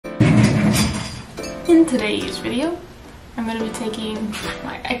In today's video, I'm going to be taking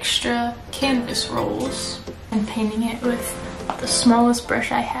my extra canvas rolls and painting it with the smallest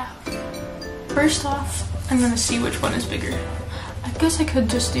brush I have. First off, I'm going to see which one is bigger. I guess I could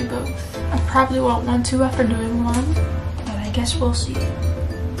just do both. I probably won't want to after doing one, but I guess we'll see.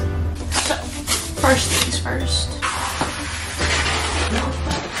 So, first things first.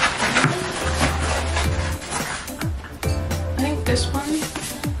 I think this one is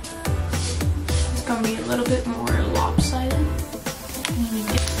going to be a little bit more lopsided.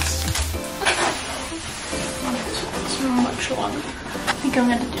 This one's much longer. I think I'm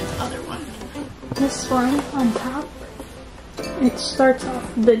going to do the other one. This one on top, it starts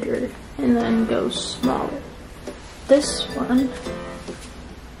off bigger and then goes smaller. This one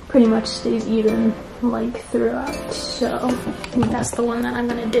pretty much stays even like throughout, so I think that's the one that I'm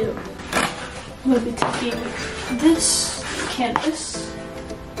going to do. I'm going to be taking this canvas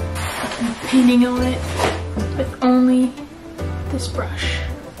and painting on it with only this brush,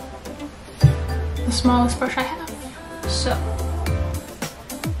 the smallest brush I have. So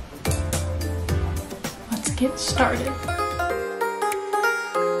let's get started.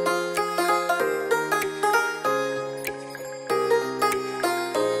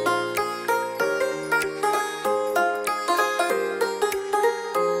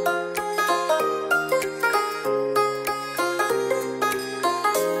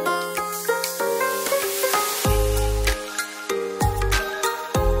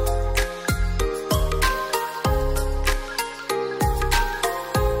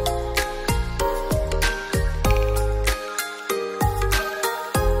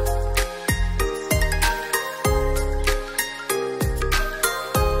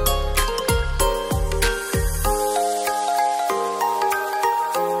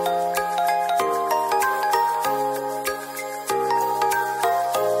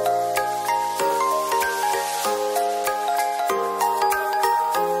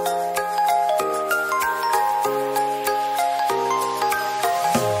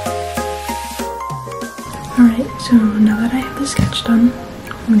 Alright, so now that I have the sketch done,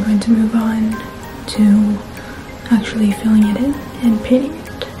 I'm going to move on to actually filling it in and painting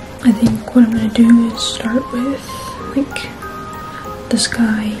it. I think what I'm going to do is start with, like, the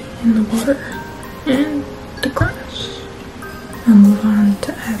sky and the water and the grass. I'll move on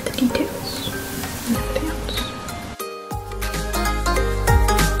to add the details and everything else.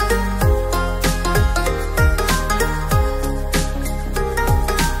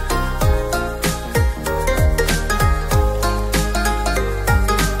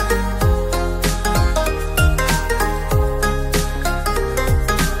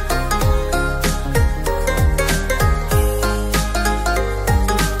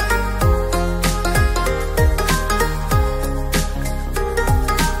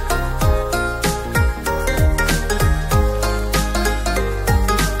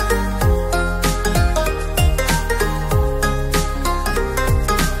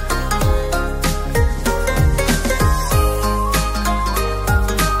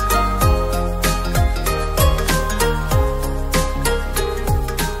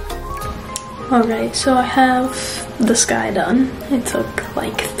 Alright, so I have the sky done. It took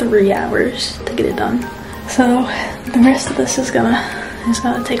like 3 hours to get it done. So the rest of this is gonna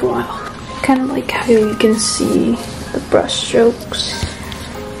take a while. Kind of like how you can see the brush strokes.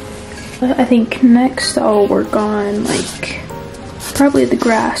 I think next I'll work on like probably the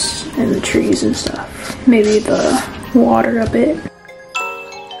grass and the trees and stuff. Maybe the water a bit.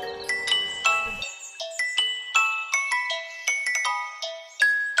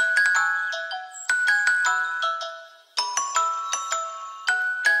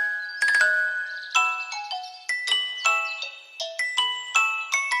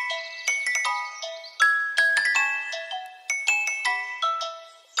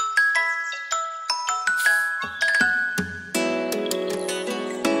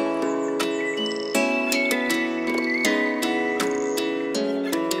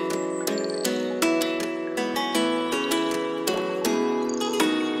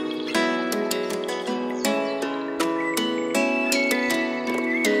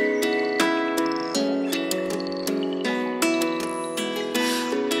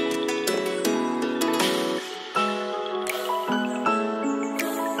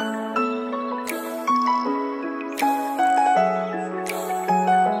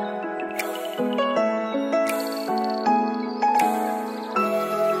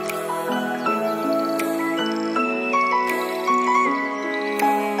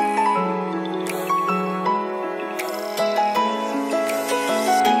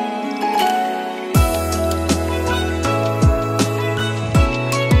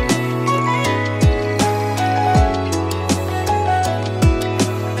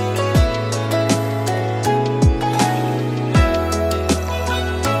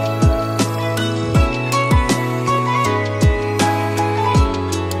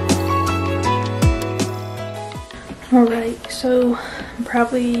 Alright, so I'm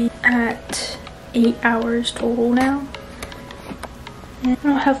probably at 8 hours total now. And I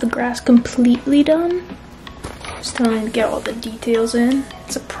don't have the grass completely done. Still need to get all the details in.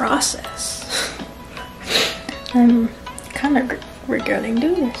 It's a process. I'm kind of regretting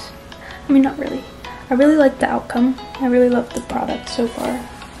doing this. I mean, not really. I really like the outcome. I really love the product so far.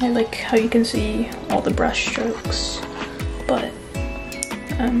 I like how you can see all the brush strokes. But,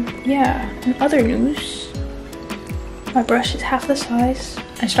 yeah, in other news, my brush is half the size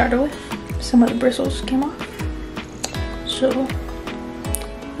I started with. Some of the bristles came off. So,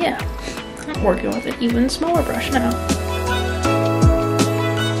 yeah, I'm working with an even smaller brush now.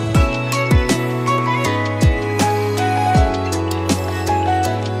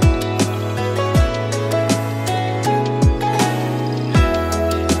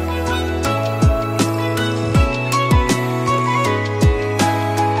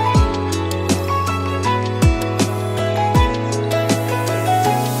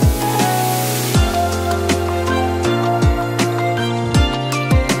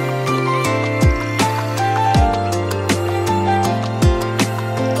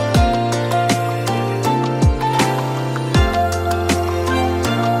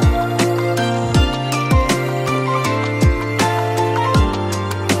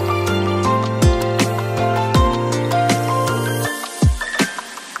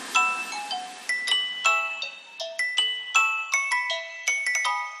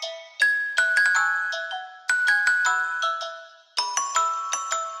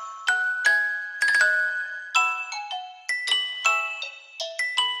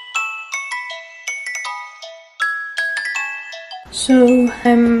 So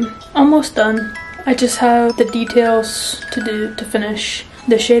I'm almost done. I just have the details to finish.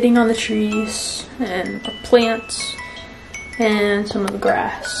 The shading on the trees and the plants and some of the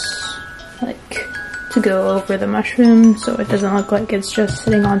grass. Like to go over the mushroom so it doesn't look like it's just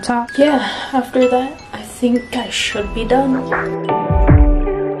sitting on top. Yeah, after that I think I should be done.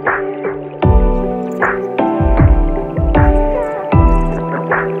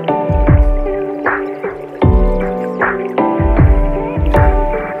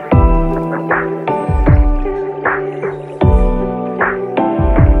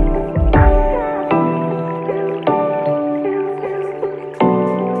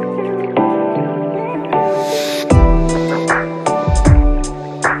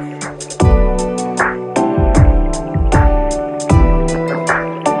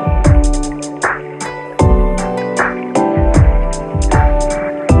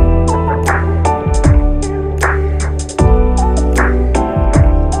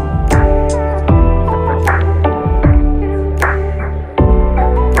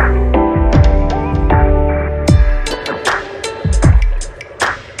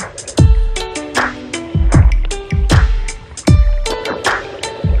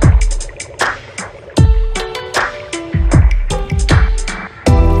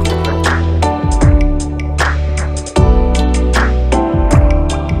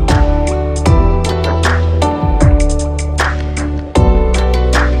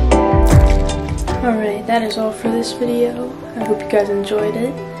 That is all for this video. I hope you guys enjoyed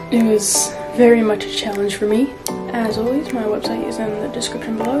it. It was very much a challenge for me. As always, my website is in the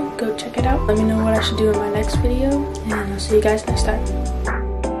description below. Go check it out. Let me know what I should do in my next video, and I'll see you guys next time.